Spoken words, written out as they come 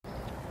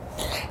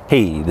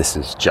Hey, this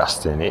is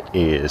Justin. It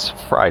is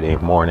Friday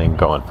morning,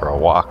 going for a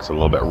walk. It's a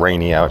little bit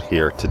rainy out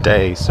here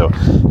today, so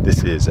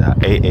this is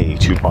AA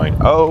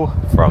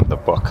 2.0 from the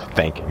book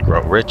Think and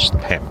Grow Rich, the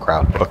Pam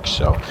Grout book.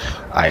 So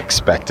I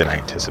expect and I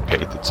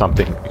anticipate that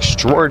something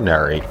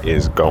extraordinary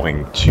is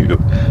going to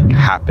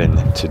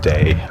happen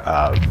today.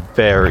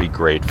 Very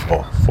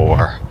grateful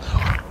for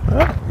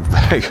my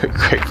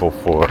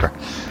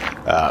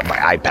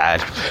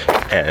iPad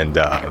and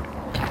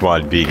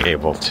one being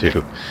able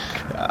to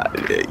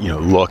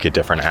look at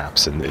different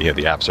apps, and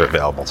the apps are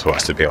available to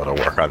us to be able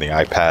to work on the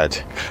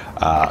iPad.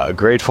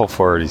 Grateful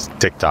for these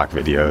TikTok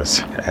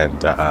videos,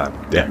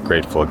 and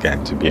grateful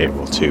again to be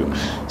able to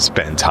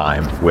spend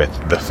time with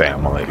the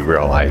family,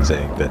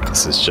 realizing that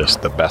this is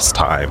just the best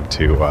time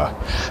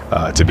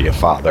to be a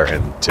father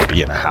and to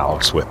be in a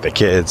house with the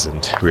kids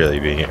and really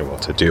being able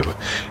to do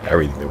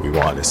everything that we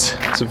want.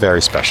 It's a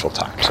very special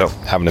time. So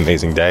have an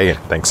amazing day, and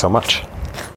thanks so much.